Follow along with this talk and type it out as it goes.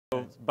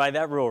So by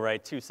that rule,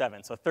 right,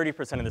 2-7. So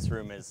 30% of this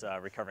room is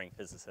recovering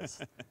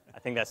physicists. I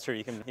think that's true.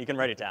 You can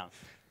write it down.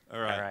 All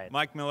right.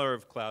 Mike Miller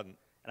of Cloudant.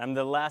 And I'm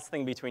the last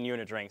thing between you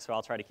and a drink, so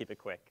I'll try to keep it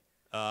quick.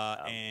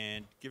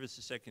 And give us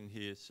a second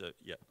here. So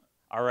yeah.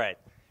 All right.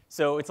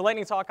 So it's a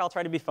lightning talk. I'll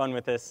try to be fun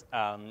with this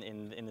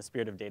in the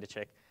spirit of Data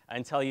Chick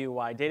and tell you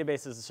why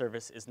database as a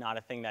service is not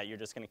a thing that you're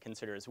just going to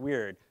consider as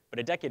weird, but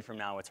a decade from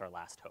now, it's our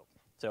last hope.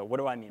 So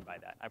what do I mean by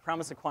that? I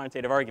promise a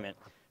quantitative argument.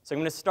 So I'm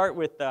going to start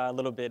with a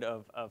little bit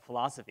of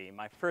philosophy.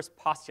 My first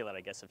postulate,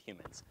 I guess, of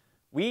humans.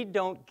 We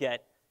don't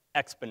get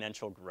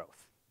exponential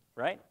growth,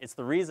 right? It's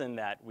the reason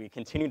that we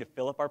continue to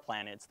fill up our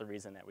planet. It's the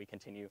reason that we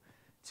continue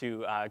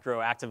to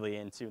grow actively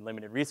into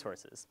limited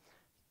resources.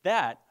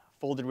 That,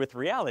 folded with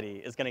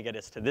reality, is going to get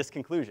us to this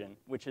conclusion,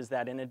 which is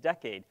that in a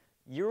decade,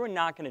 you're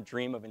not going to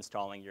dream of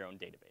installing your own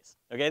database.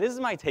 Okay, this is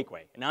my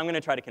takeaway, and now I'm going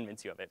to try to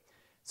convince you of it.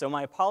 So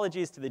my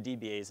apologies to the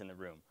DBAs in the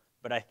room,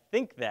 but I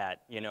think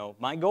that,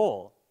 my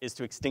goal is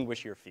to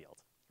extinguish your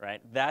field, right?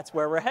 That's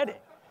where we're heading.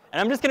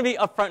 And I'm just going to be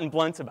upfront and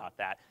blunt about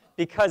that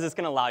because it's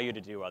going to allow you to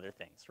do other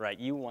things, right?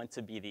 You want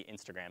to be the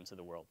Instagrams of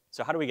the world.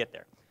 So how do we get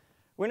there?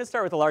 We're going to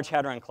start with a Large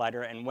Hadron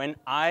Collider, and when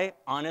I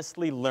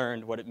honestly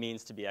learned what it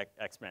means to be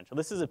exponential.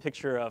 This is a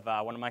picture of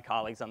one of my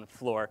colleagues on the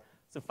floor.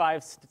 It's a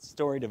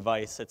 5-story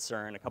device at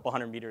CERN, a couple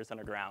hundred meters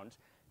underground.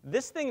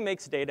 This thing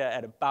makes data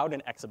at about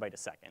an exabyte a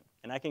second,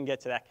 and I can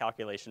get to that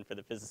calculation for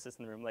the physicists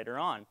in the room later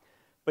on.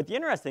 But the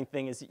interesting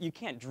thing is you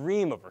can't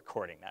dream of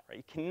recording that, right?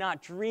 You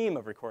cannot dream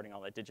of recording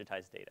all that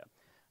digitized data.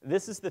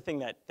 This is the thing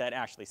that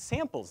actually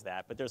samples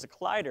that, but there's a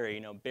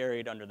collider,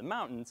 buried under the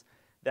mountains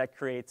that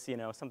creates,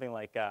 something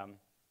like,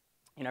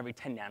 every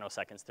 10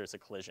 nanoseconds there's a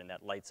collision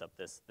that lights up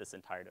this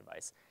entire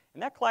device.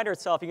 And that collider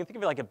itself, you can think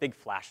of it like a big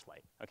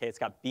flashlight, okay? It's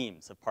got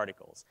beams of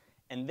particles.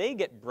 And they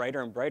get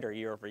brighter and brighter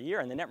year over year,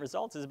 and the net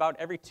result is about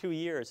every 2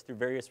 years through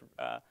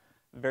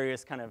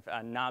various kind of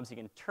knobs you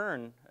can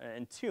turn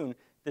and tune,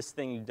 this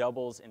thing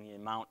doubles in the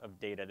amount of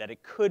data that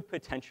it could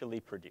potentially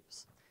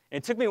produce. And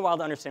it took me a while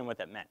to understand what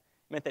that meant.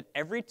 It meant that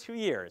every 2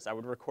 years, I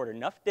would record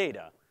enough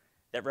data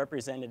that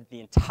represented the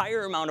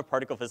entire amount of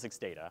particle physics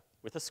data,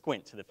 with a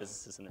squint to the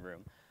physicists in the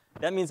room.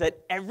 That means that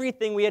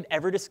everything we had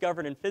ever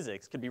discovered in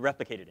physics could be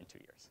replicated in 2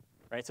 years,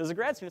 right? So as a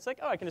grad student, it's like,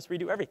 oh, I can just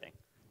redo everything,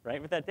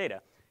 right, with that data.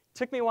 It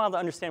took me a while to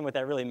understand what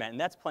that really meant,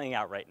 and that's playing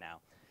out right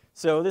now.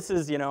 So this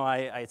is,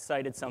 I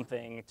cited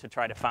something to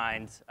try to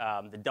find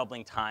the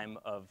doubling time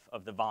of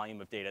the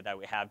volume of data that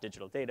we have,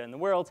 digital data in the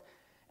world.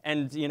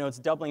 And, it's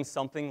doubling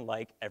something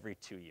like every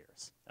 2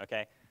 years,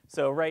 okay?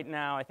 So right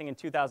now, I think in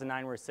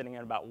 2009, we're sitting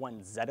at about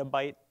 1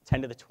 zettabyte,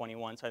 10 to the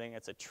 21. So I think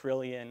that's 1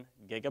 trillion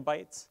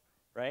gigabytes,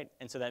 right?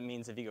 And so that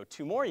means if you go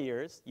 2 more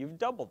years, you've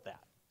doubled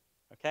that,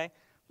 okay?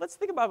 Let's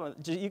think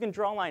about, you can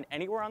draw a line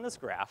anywhere on this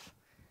graph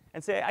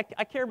and say,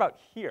 I care about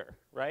here,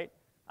 right?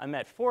 I'm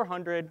at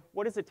 400.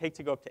 What does it take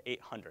to go up to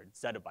 800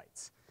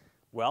 zettabytes?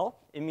 Well,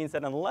 it means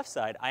that on the left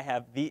side, I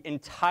have the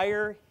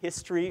entire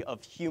history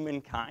of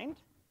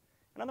humankind.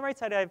 And on the right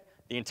side, I have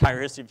the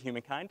entire history of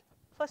humankind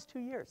plus 2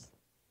 years.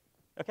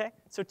 Okay?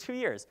 So 2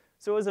 years.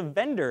 So as a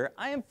vendor,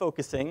 I am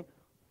focusing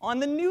on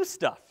the new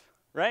stuff,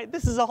 right?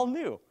 This is all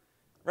new,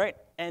 right?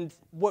 And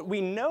what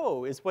we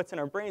know is what's in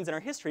our brains and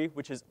our history,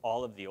 which is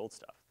all of the old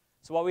stuff.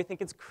 So while we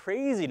think it's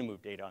crazy to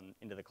move data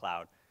into the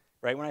cloud,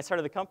 right? When I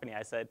started the company,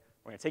 I said,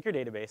 we're going to take your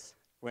database,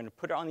 we're going to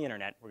put it on the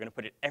internet, we're going to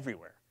put it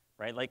everywhere,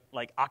 right?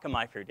 Like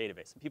Akamai for your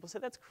database. And people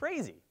said, that's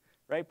crazy,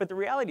 right? But the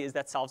reality is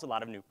that solves a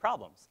lot of new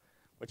problems,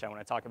 which I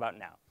want to talk about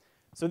now.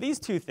 So these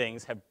two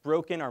things have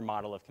broken our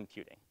model of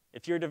computing.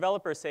 If you're a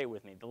developer, say it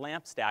with me, the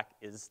LAMP stack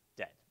is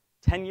dead.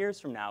 10 years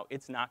from now,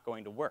 it's not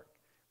going to work,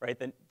 right?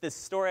 This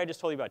story I just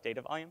told you about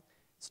data volume,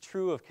 it's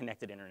true of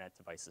connected internet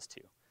devices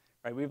too,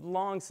 right? We've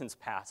long since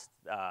passed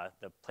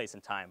the place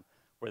and time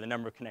where the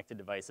number of connected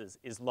devices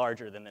is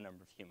larger than the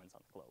number of humans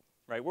on the globe,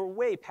 right? We're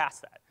way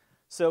past that.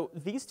 So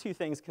these two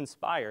things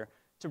conspire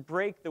to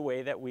break the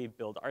way that we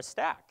build our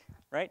stack,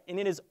 right? And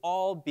it is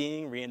all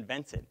being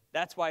reinvented.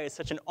 That's why it's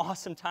such an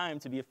awesome time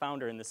to be a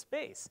founder in this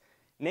space.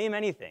 Name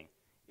anything,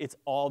 it's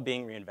all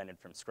being reinvented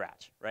from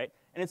scratch, right?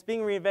 And it's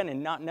being reinvented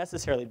not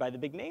necessarily by the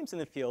big names in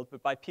the field,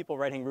 but by people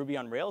writing Ruby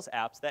on Rails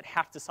apps that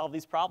have to solve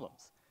these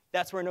problems.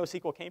 That's where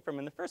NoSQL came from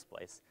in the first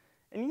place.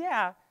 And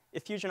yeah,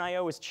 if Fusion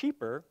IO was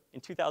cheaper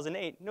in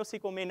 2008,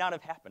 NoSQL may not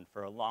have happened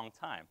for a long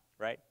time,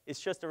 right?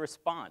 It's just a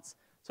response.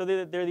 So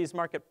there are these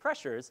market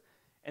pressures,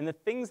 and the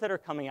things that are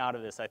coming out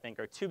of this, I think,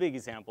 are two big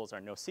examples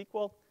are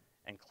NoSQL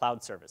and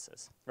cloud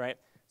services, right?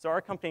 So our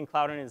company in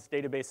Cloudant is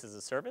database as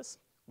a service.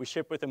 We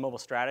ship with a mobile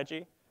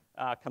strategy.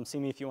 Come see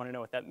me if you want to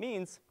know what that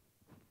means.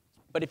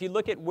 But if you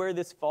look at where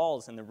this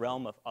falls in the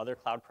realm of other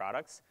cloud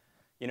products,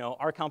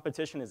 our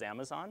competition is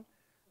Amazon.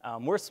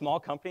 We're a small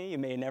company. You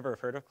may never have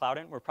heard of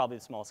Cloudant. We're probably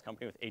the smallest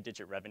company with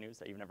 8-digit revenues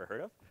that you've never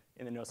heard of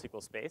in the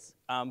NoSQL space.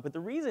 But the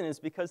reason is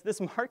because this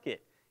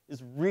market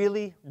is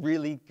really,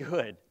 really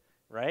good,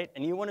 right?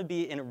 And you want to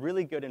be in a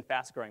really good and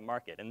fast-growing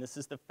market. And this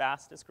is the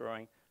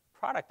fastest-growing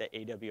product that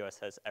AWS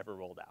has ever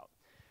rolled out.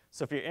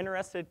 So if you're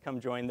interested,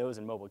 come join those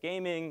in mobile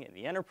gaming, in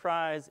the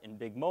enterprise, in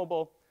big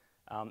mobile,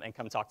 and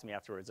come talk to me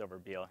afterwards over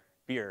beer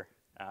beer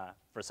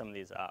for some of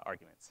these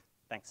arguments.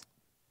 Thanks.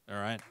 All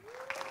right.